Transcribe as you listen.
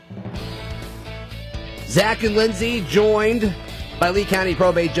Zach and Lindsay joined by Lee County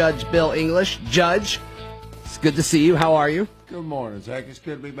Probate Judge Bill English. Judge, it's good to see you. How are you? Good morning, Zach. It's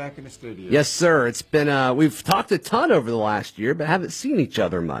good to be back in the studio. Yes, sir. It's been we've talked a ton over the last year, but haven't seen each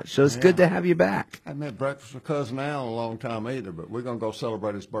other much. So it's good to have you back. I haven't had breakfast with Cousin Al in a long time either, but we're going to go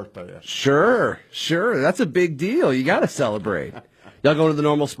celebrate his birthday. Sure. That's a big deal. You got to celebrate. Y'all going to the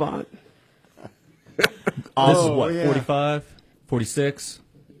normal spot? This is what, 45, 46?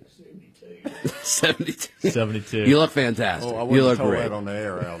 72. 72. You look fantastic. I You look wouldn't told great. that on the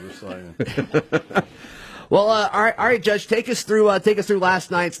air, Al, just saying. Well, all right, Judge. Take us through last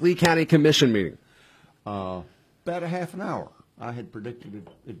night's Lee County Commission meeting. About a half an hour. I had predicted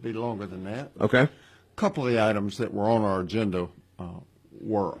it'd be longer than that. Okay. A couple of the items that were on our agenda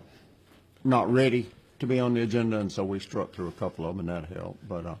were not ready to be on the agenda, and so we struck through a couple of them, and that helped.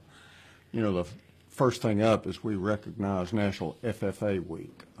 But, the first thing up is we recognize National FFA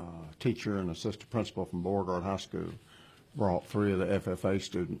Week. Teacher and assistant principal from Beauregard High School brought 3 of the FFA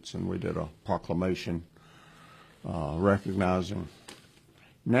students, and we did a proclamation recognizing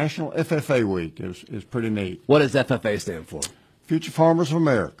National FFA Week. Is pretty neat. What does FFA stand for? Future Farmers of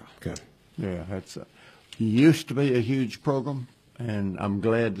America. Okay. Yeah, that's used to be a huge program, and I'm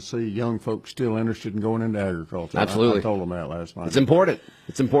glad to see young folks still interested in going into agriculture. Absolutely. I told them that last night. It's important.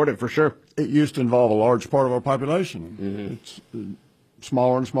 It's important for sure. It used to involve a large part of our population. Mm-hmm. It's a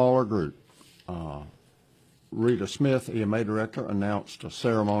smaller and smaller group. Rita Smith, EMA director, announced a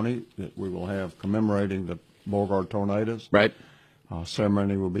ceremony that we will have commemorating the Beauregard tornadoes. Right.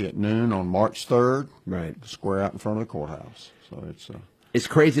 Ceremony will be at noon on March 3rd. Right. Square out in front of the courthouse. So it's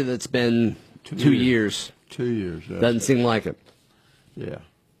crazy that it's been 2 years. 2 years. Yes. Doesn't seem like it. Yeah.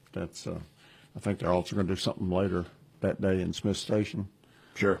 That's. I think they're also going to do something later that day in Smith Station.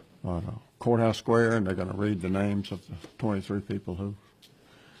 Sure. Courthouse Square, and they're going to read the names of the 23 people who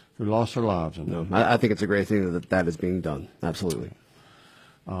lost their lives. I think it's a great thing that is being done. Absolutely.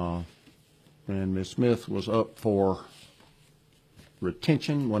 And Ms. Smith was up for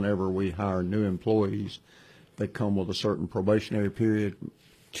retention. Whenever we hire new employees, they come with a certain probationary period.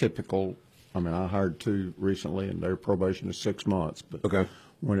 Typical. I hired 2 recently, and their probation is 6 months. But Okay.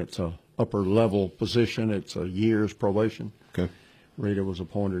 when it's a upper level position, it's a year's probation. Okay. Rita was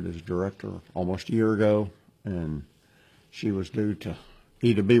appointed as director almost a year ago, and she was due to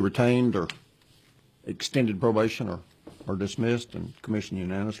either be retained or extended probation or dismissed, and the commission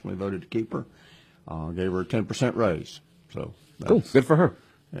unanimously voted to keep her. Gave her a 10% raise. So Cool. Good for her.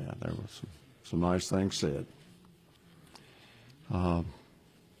 Yeah, there was some nice things said. The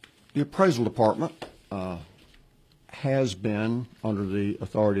appraisal department has been under the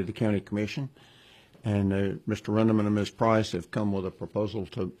authority of the county commission, and Mr. Renderman and Ms. Price have come with a proposal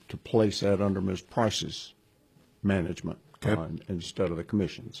to place that under Ms. Price's management instead of the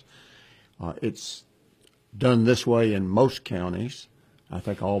commission's. It's done this way in most counties, I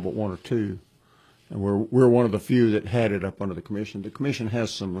think all but 1 or 2, and we're one of the few that had it up under the commission. The commission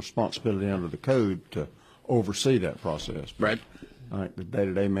has some responsibility under the code to oversee that process. Right. I think the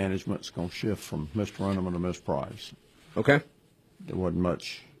day-to-day management's going to shift from Mr. Renderman to Ms. Price. Okay. There wasn't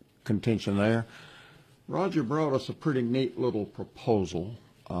much contention there. Roger brought us a pretty neat little proposal.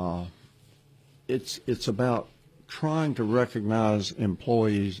 It's about trying to recognize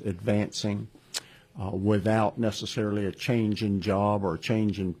employees advancing without necessarily a change in job or a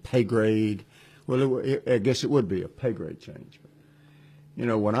change in pay grade. Well, I guess it would be a pay grade change.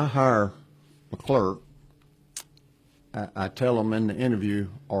 But, when I hire a clerk, I tell them in the interview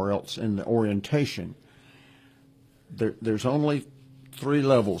or else in the orientation, there's only 3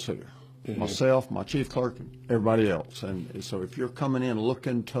 levels here. Mm-hmm. Myself, my chief clerk, and everybody else. And so if you're coming in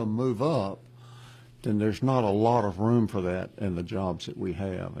looking to move up, then there's not a lot of room for that in the jobs that we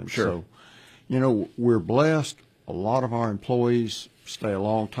have. And Sure. So, we're blessed. A lot of our employees stay a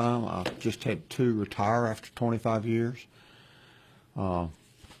long time. I've just had 2 retire after 25 years.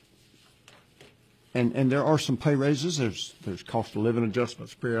 And there are some pay raises. There's cost of living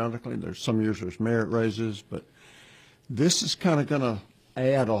adjustments periodically. There's some years there's merit raises, but this is kind of going to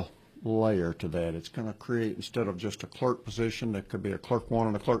add a layer to that. It's going to create, instead of just a clerk position, there could be a clerk 1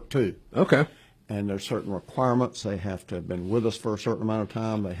 and a clerk 2. Okay. And there's certain requirements. They have to have been with us for a certain amount of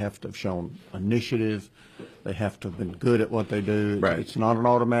time. They have to have shown initiative. They have to have been good at what they do. Right. It's not an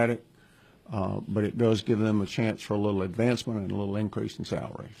automatic, but it does give them a chance for a little advancement and a little increase in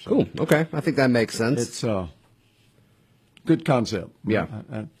salary. So Cool. Okay. I think that makes sense. it's a good concept. Yeah.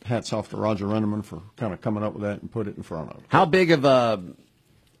 Hats off to Roger Renderman for kind of coming up with that and put it in front of us. How big of a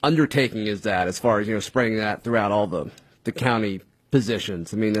undertaking is that as far as, spreading that throughout all the county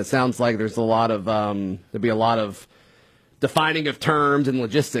positions? I mean, it sounds like there's a lot of, there'd be a lot of defining of terms and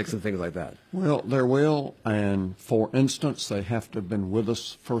logistics and things like that. Well, there will, and for instance, they have to have been with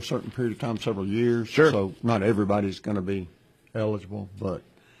us for a certain period of time, several years. Sure. So not everybody's going to be eligible, but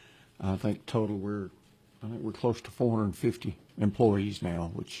I think total we're close to 450 employees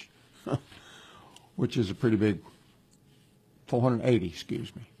now, which is a pretty big 480,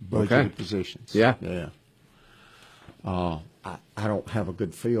 excuse me, budgeted positions. Yeah. Yeah. I don't have a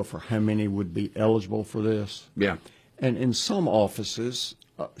good feel for how many would be eligible for this. Yeah. And in some offices,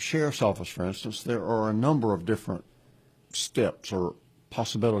 sheriff's office, for instance, there are a number of different steps or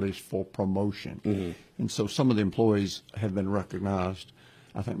possibilities for promotion. Mm-hmm. And so some of the employees have been recognized.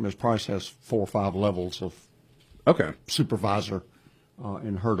 I think Ms. Price has 4 or 5 levels of supervisor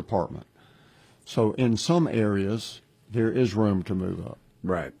in her department. So in some areas, there is room to move up.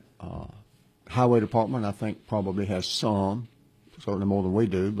 Right. Highway department, I think, probably has some, certainly more than we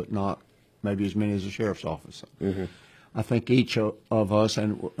do, but not maybe as many as the sheriff's office. Mm-hmm. I think each of us,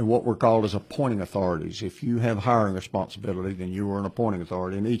 and what we're called as appointing authorities, if you have hiring responsibility, then you are an appointing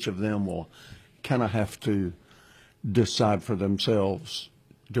authority, and each of them will kind of have to decide for themselves,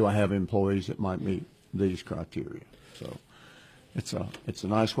 do I have employees that might meet these criteria? So it's a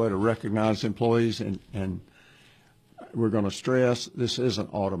nice way to recognize employees, and we're going to stress this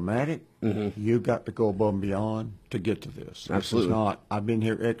isn't automatic. Mm-hmm. You've got to go above and beyond to get to this. Absolutely. This is not, I've been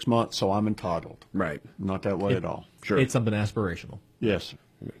here X months, so I'm entitled. Right. Not that way at all. Sure. It's something aspirational. Yes, sir.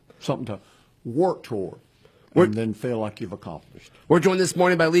 Something to work toward and then feel like you've accomplished. We're joined this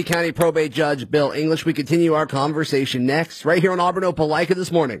morning by Lee County Probate Judge Bill English. We continue our conversation next, right here on Auburn Opelika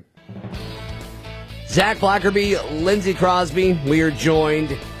this morning. Zach Blackerby, Lindsey Crosby. We are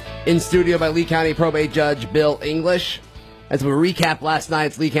joined in studio by Lee County Probate Judge Bill English. As we recap last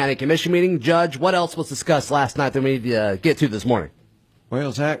night's Lee County Commission meeting, Judge, what else was discussed last night that we need to get to this morning?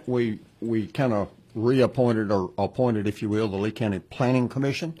 Well, Zach, we kind of reappointed or appointed, if you will, the Lee County Planning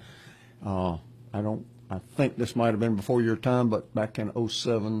Commission. I think this might have been before your time, but back in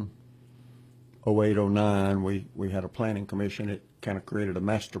 07, 08, 09, we had a planning commission. It kind of created a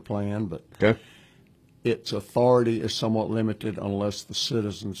master plan, but its authority is somewhat limited unless the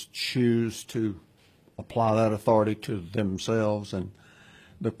citizens choose to apply that authority to themselves. And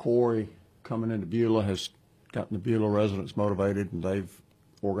the quarry coming into Beulah has gotten the Beulah residents motivated, and they've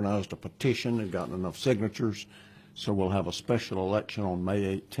organized a petition and gotten enough signatures. So we'll have a special election on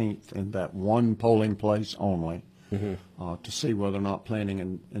May 18th in that one polling place only to see whether or not planning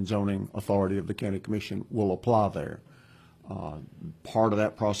and zoning authority of the county commission will apply there. Part of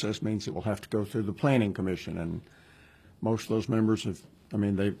that process means it will have to go through the planning commission, and most of those members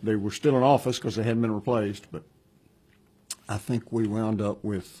they were still in office because they hadn't been replaced, but I think we wound up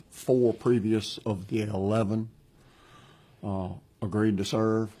with 4 previous of the 11 agreed to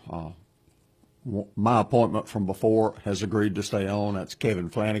serve. My appointment from before has agreed to stay on. That's Kevin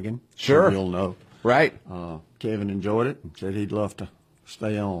Flanagan. Sure. So you'll know. Right. Kevin enjoyed it and said he'd love to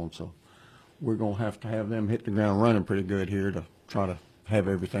stay on. So we're going to have them hit the ground running pretty good here to try to have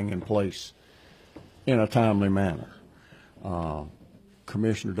everything in place in a timely manner.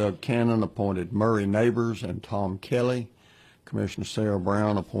 Commissioner Doug Cannon appointed Murray Neighbors and Tom Kelly. Commissioner Sarah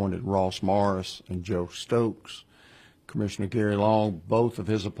Brown appointed Ross Morris and Joe Stokes. Commissioner Gary Long, both of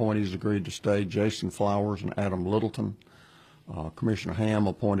his appointees agreed to stay, Jason Flowers and Adam Littleton. Commissioner Ham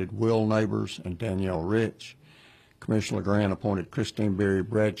appointed Will Neighbors and Danielle Rich. Commissioner Grant appointed Christine Berry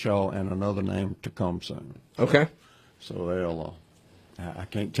Bradshaw and another name to come soon. Okay. So they'll, I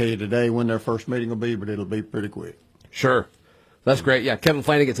can't tell you today when their first meeting will be, but it'll be pretty quick. Sure. That's great. Yeah, Kevin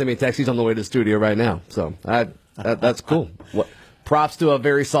Flanagan sent me a text. He's on the way to the studio right now. So that's cool. Props to a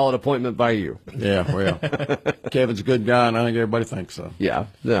very solid appointment by you. Yeah, well, Kevin's a good guy, and I think everybody thinks so. Yeah,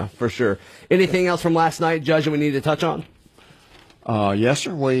 for sure. Anything else from last night, Judge, that we need to touch on? Yes,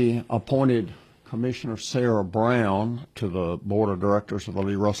 sir. We appointed Commissioner Sarah Brown to the Board of Directors of the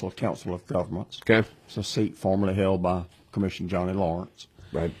Lee Russell Council of Governments. Okay. It's a seat formerly held by Commissioner Johnny Lawrence.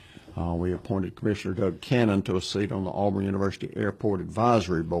 Right. We appointed Commissioner Doug Cannon to a seat on the Auburn University Airport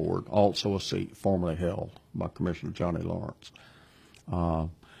Advisory Board, also a seat formerly held by Commissioner Johnny Lawrence.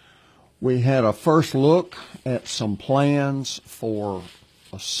 We had a first look at some plans for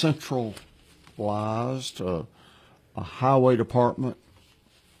a centralized a highway department,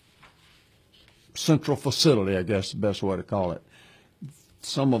 central facility, I guess is the best way to call it.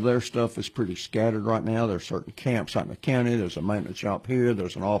 Some of their stuff is pretty scattered right now. There's certain camps out in the county. There's a maintenance shop here.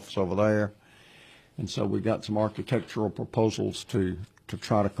 There's an office over there. And so we got some architectural proposals to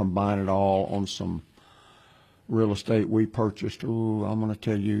try to combine it all on some real estate we purchased, I'm going to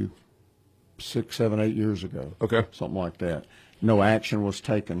tell you, 6, 7, 8 years ago. Okay. Something like that. No action was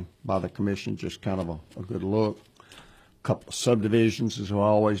taken by the commission, just kind of a good look. couple of subdivisions, as we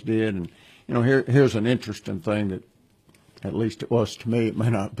always did. And, you know, here's an interesting thing that, at least it was to me, it may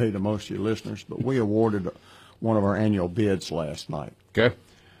not be to most of your listeners, but we awarded one of our annual bids last night. Okay.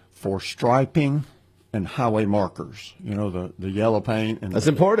 For striping and highway markers, you know, the yellow paint. And That's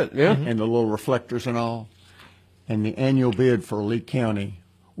important, yeah. And the little reflectors and all. And the annual bid for Lee County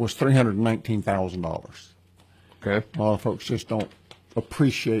was $319,000. Okay. A lot of folks just don't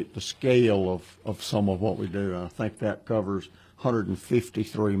appreciate the scale of some of what we do. And I think that covers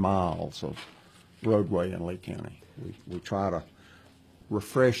 153 miles of roadway in Lee County. We try to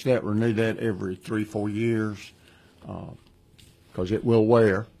refresh that, renew that every 3-4 years, because it will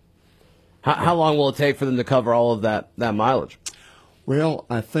wear. How long will it take for them to cover all of that mileage? Well,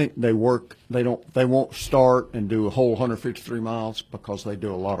 I think they won't start and do a whole 153 miles because they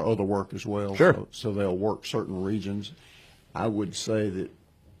do a lot of other work as well. Sure. So they'll work certain regions. I would say that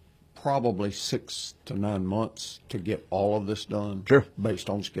probably 6 to 9 months to get all of this done. Sure. Based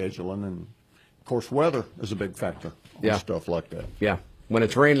on scheduling, and of course weather is a big factor on stuff like that. Yeah. When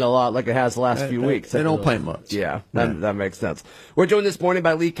it's rained a lot like it has the last few weeks. They don't paint much. Yeah, that makes sense. We're joined this morning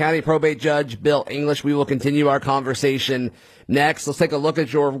by Lee County Probate Judge Bill English. We will continue our conversation next. Let's take a look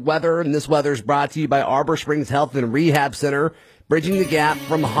at your weather, and this weather is brought to you by Arbor Springs Health and Rehab Center, bridging the gap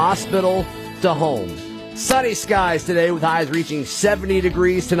from hospital to home. Sunny skies today with highs reaching 70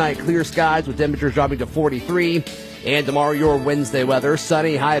 degrees. Tonight, clear skies with temperatures dropping to 43. And tomorrow, your Wednesday weather,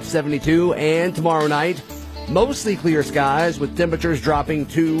 sunny, high of 72. And tomorrow night, mostly clear skies with temperatures dropping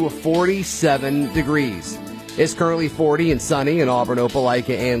to 47 degrees. It's currently 40 and sunny in Auburn,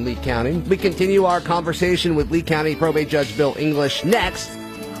 Opelika, and Lee County. We continue our conversation with Lee County Probate Judge Bill English next,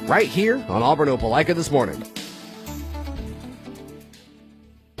 right here on Auburn, Opelika This Morning.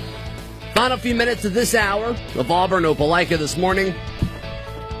 Final few minutes of this hour of Auburn, Opelika This Morning.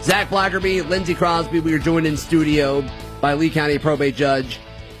 Zach Blackerby, Lindsey Crosby, we are joined in studio by Lee County Probate Judge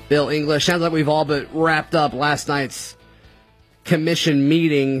Bill English. Sounds like we've all but wrapped up last night's commission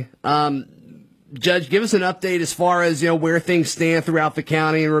meeting. Judge, give us an update as far as, you know, where things stand throughout the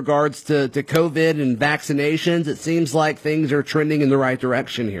county in regards to COVID and vaccinations. It seems like things are trending in the right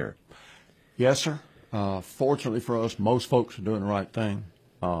direction here. Yes, sir. Fortunately for us, most folks are doing the right thing.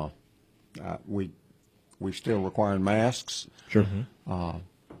 We still requiring masks. Sure.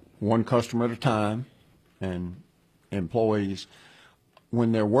 One customer at a time, and employees,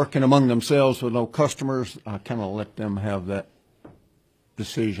 when they're working among themselves with no customers, I kind of let them have that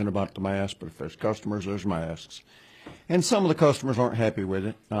decision about the mask. But if there's customers, there's masks. And some of the customers aren't happy with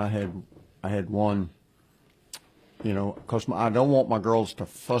it. I had one, you know, customer. I don't want my girls to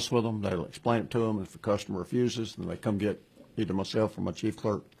fuss with them. They'll explain it to them. If the customer refuses, then they come get either myself or my chief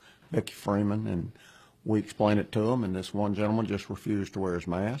clerk, Becky Freeman, and we explain it to them. And this one gentleman just refused to wear his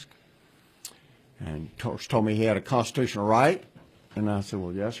mask, and told me he had a constitutional right. And I said,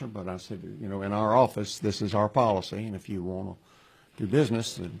 well, yes, sir. But I said, you know, in our office, this is our policy, and if you want to do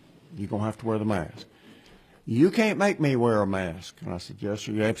business, then you're going to have to wear the mask. You can't make me wear a mask. And I said, yes,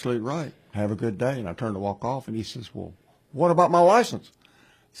 sir, you're absolutely right. Have a good day. And I turned to walk off, and he says, well, what about my license?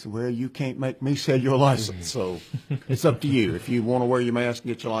 I said, well, you can't make me sell your license, so it's up to you. If you want to wear your mask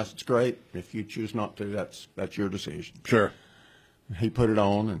and get your license, great. If you choose not to, that's your decision. Sure. He put it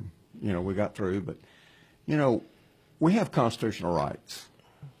on, and, you know, we got through. But, you know, we have constitutional rights.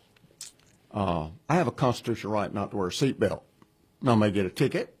 I have a constitutional right not to wear a seatbelt. I may get a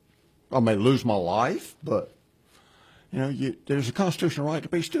ticket. I may lose my life, but, you know, there's a constitutional right to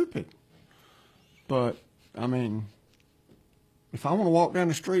be stupid. But, I mean, if I want to walk down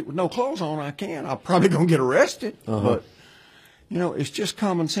the street with no clothes on, I can. I'm probably going to get arrested. But, you know, it's just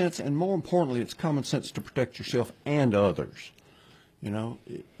common sense, and more importantly, it's common sense to protect yourself and others. You know,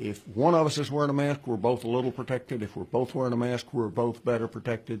 if one of us is wearing a mask, we're both a little protected. If we're both wearing a mask, we're both better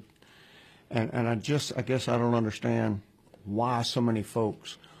protected. And I guess I don't understand why so many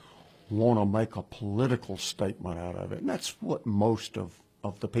folks want to make a political statement out of it. And that's what most of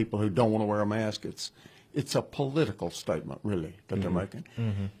the people who don't want to wear a mask, it's a political statement, really, that they're making.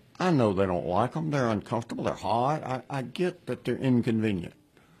 I know they don't like them. They're uncomfortable. They're hot. I get that they're inconvenient.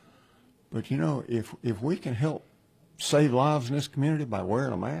 But, you know, if we can help save lives in this community by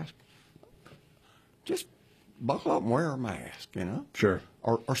wearing a mask, just buckle up and wear a mask, you know? Sure.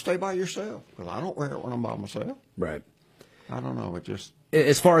 Or stay by yourself, because I don't wear it when I'm by myself. Right. I don't know. It just...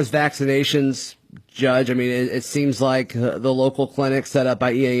 As far as vaccinations, Judge, I mean, it seems like the local clinics set up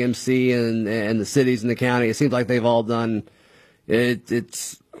by EAMC and the cities and the county, it seems like they've all done,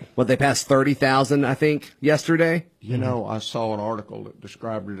 it's what, they passed 30,000, I think, yesterday? You know, I saw an article that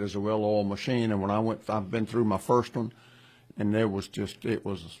described it as a well-oiled machine, and when I've been through my first one, and it was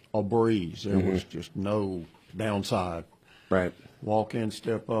a breeze. There was just no downside Right. Walk in,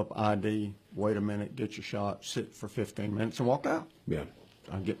 step up, ID, wait a minute, get your shot, sit for 15 minutes, and walk out. Yeah.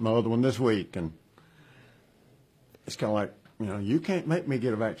 I get my other one this week, and it's kind of like, you can't make me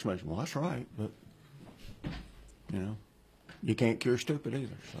get a vaccination. Well, that's right, but, you can't cure stupid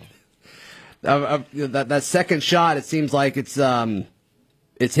either. So that second shot, it seems like it's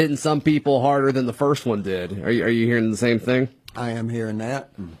hitting some people harder than the first one did. Are you hearing the same thing? I am hearing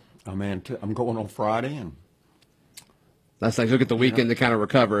that. And I'm going on Friday, and that's nice. Look at the weekend to kind of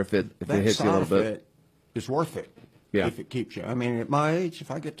recover if it hits you a little bit. It's worth it. Yeah. If it keeps you. At my age,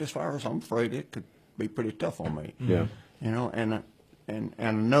 if I get this virus, I'm afraid it could be pretty tough on me. Yeah. And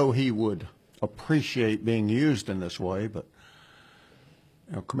I know he would appreciate being used in this way, but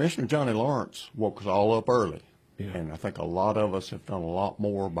Commissioner Johnny Lawrence woke us all up early. Yeah. And I think a lot of us have done a lot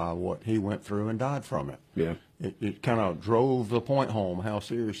more by what he went through and died from it. Yeah. It kind of drove the point home how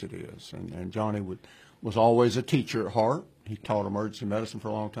serious it is. And Johnny was always a teacher at heart. He taught emergency medicine for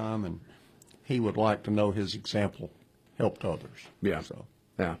a long time, and he would like to know his example helped others. Yeah. So.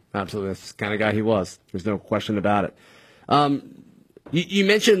 Yeah, absolutely. That's the kind of guy he was. There's no question about it. You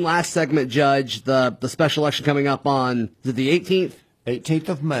mentioned last segment, Judge, the special election coming up on the 18th? 18th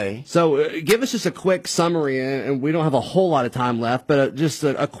of May. So give us just a quick summary, and we don't have a whole lot of time left, but just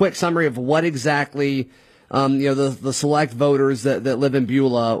a quick summary of what exactly, the select voters that live in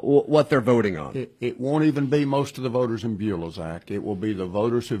Beulah, what they're voting on. It won't even be most of the voters in Beulah, Zach. It will be the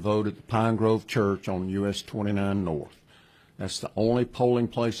voters who vote at the Pine Grove Church on US 29 North. That's the only polling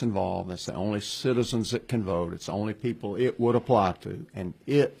place involved. That's the only citizens that can vote. It's the only people it would apply to, and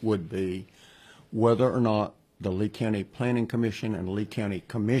it would be whether or not the Lee County Planning Commission and Lee County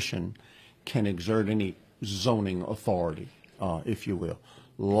Commission can exert any zoning authority, if you will.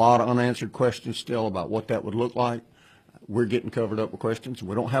 A lot of unanswered questions still about what that would look like. We're getting covered up with questions.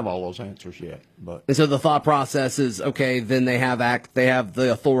 We don't have all those answers yet. And so the thought process is, okay, then they have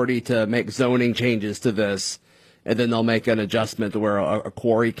the authority to make zoning changes to this, and then they'll make an adjustment to where a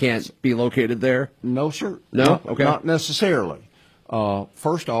quarry can't be located there? No, sir. No? Okay. Not necessarily.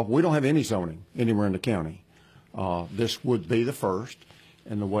 First off, we don't have any zoning anywhere in the county. This would be the first,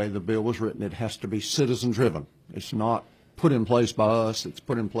 and the way the bill was written, it has to be citizen-driven. It's not put in place by us. It's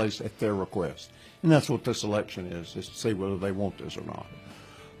put in place at their request. And that's what this election is to see whether they want this or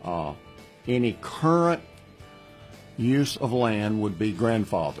not. Any current use of land would be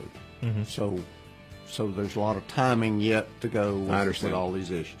grandfathered. Mm-hmm. So there's a lot of timing yet to go with all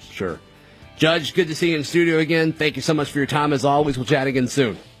these issues. Sure. Judge, good to see you in studio again. Thank you so much for your time as always. We'll chat again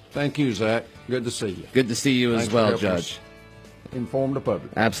soon. Thank you, Zach. Good to see you. Good to see you as well, Judge. Inform the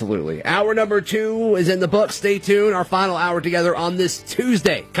public. Absolutely. Hour number 2 is in the book. Stay tuned. Our final hour together on this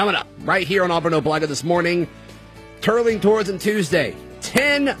Tuesday. Coming up right here on Auburn Opelika this morning. Turling towards on Tuesday.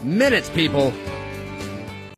 10 minutes, people.